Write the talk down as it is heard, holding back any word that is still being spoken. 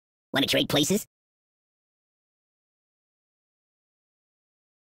Want to trade places?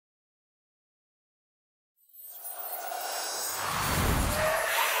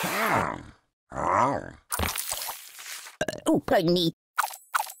 Oh, pardon me.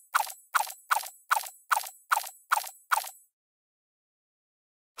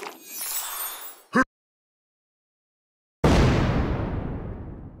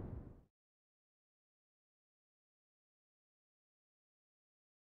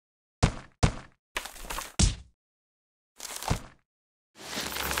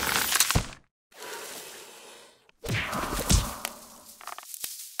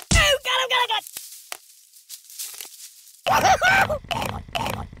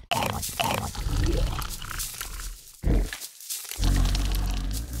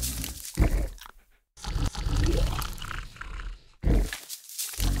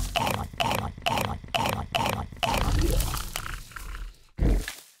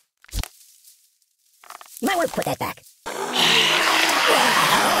 You might want to put that back.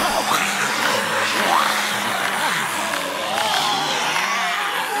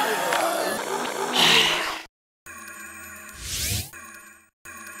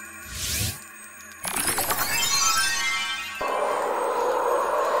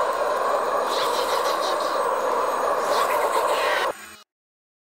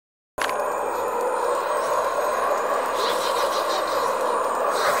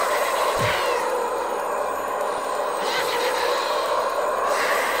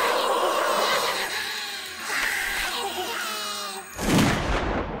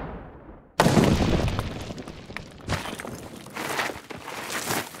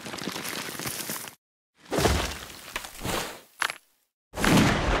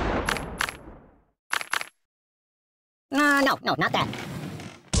 No, not that.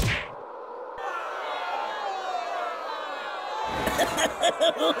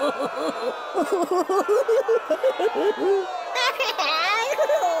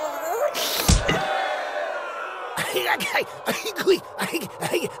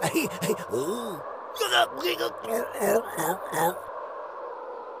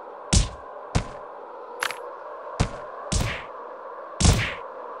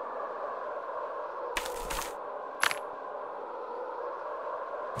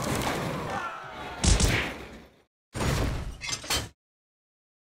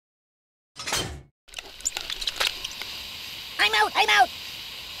 I'm out!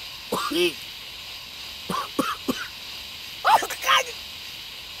 Oh, God!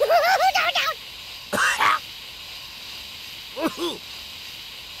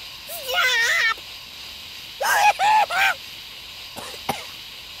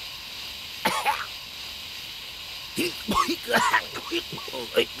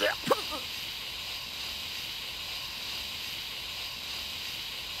 Stop!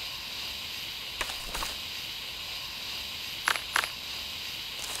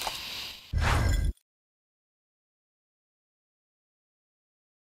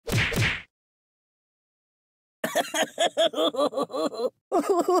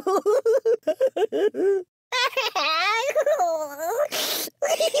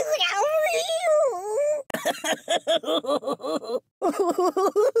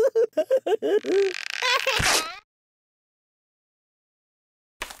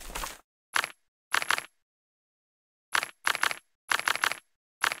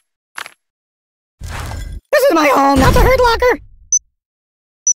 This is my home, not the herd locker!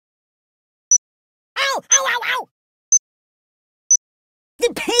 Ow! Ow, ow, ow!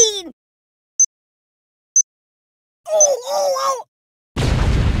 The pain! Oh, oh, oh!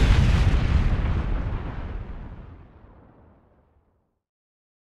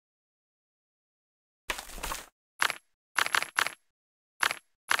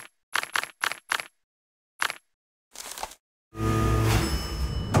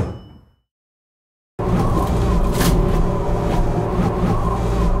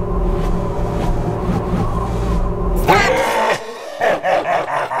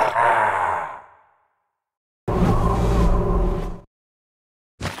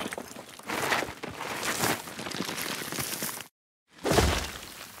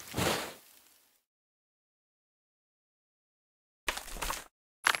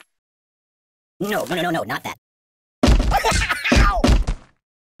 No, not that.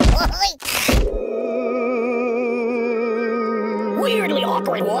 Weirdly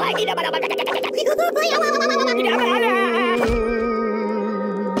awkward.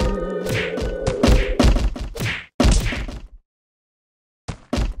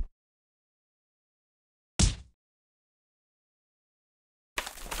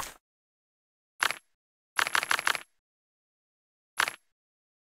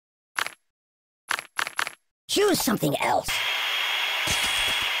 Choose something else.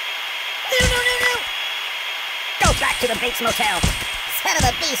 No! Go back to the Bates Motel. Son of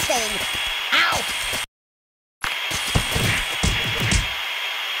a bee sting! Ow!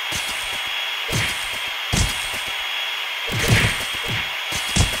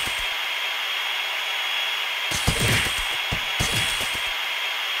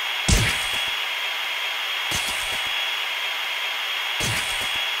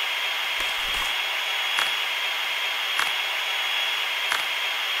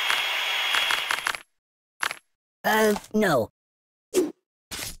 No.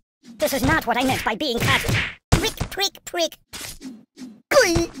 This is not what I meant by being cut. Prick!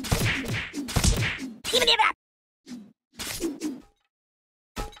 Glee! Even if that!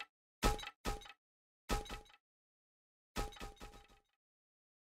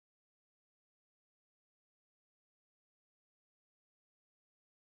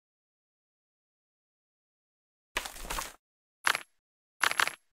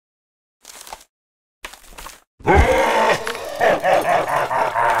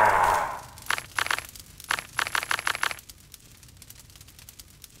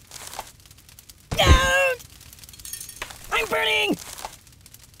 I'm burning!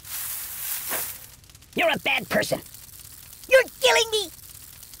 You're a bad person. You're killing me!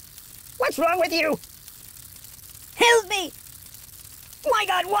 What's wrong with you? Help me! My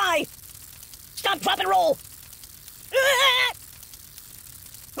God, why? Stop, drop, and roll! Ah!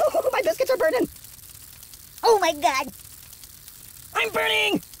 Oh, my biscuits are burning! Oh my God! I'm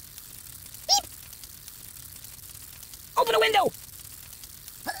burning! Beep! Open a window!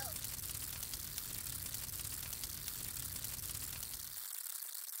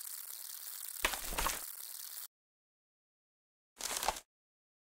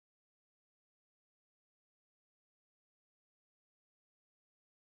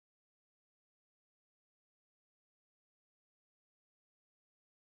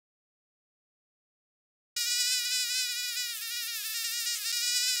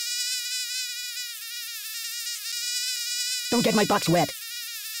 Don't get my box wet.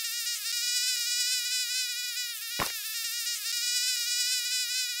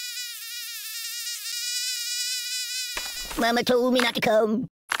 Mama told me not to come.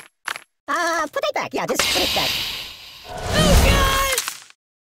 Put it back. Yeah, just put it back. Oh God!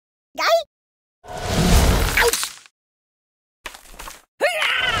 Guy? Ouch!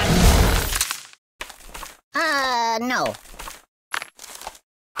 No.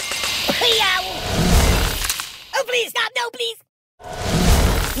 Oh, please stop! No, please!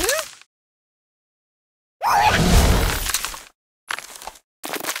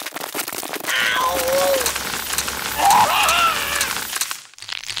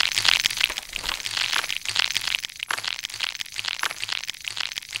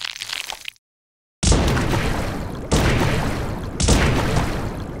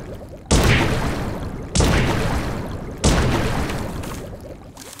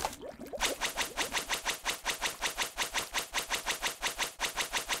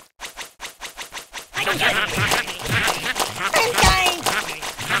 I don't get it. I'm dying!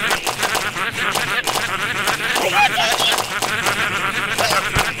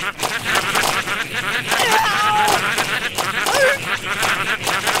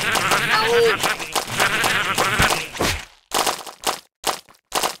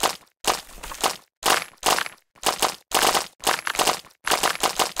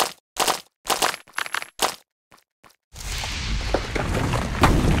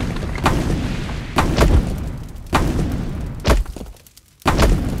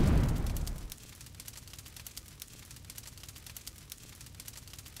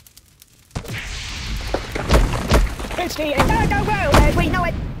 It's the entire world as we know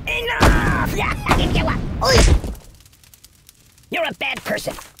it. Enough! Yeah, I didn't get one. Oi! You're a bad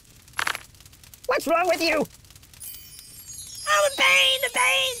person. What's wrong with you? Oh, the pain!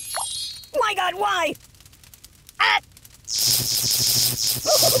 My God, why? Ah!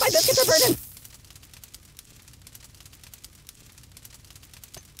 Oh, my biscuits are burning.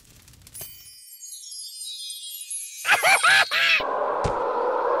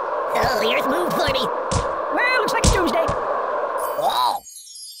 Oh, the earth moved for me. Well, looks like it's doomsday. Oh!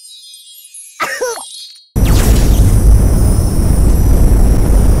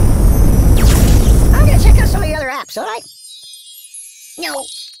 I'm gonna check out some of the other apps, alright? No.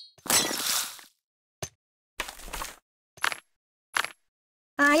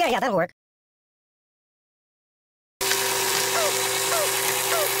 Yeah, that'll work.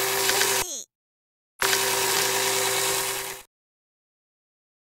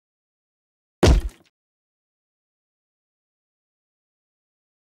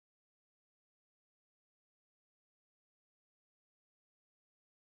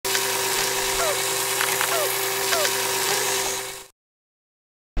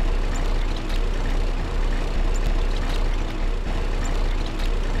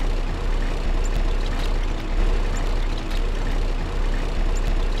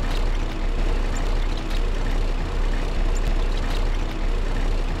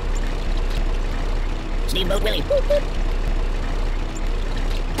 Steamboat Willie.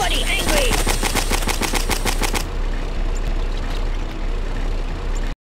 Buddy angry.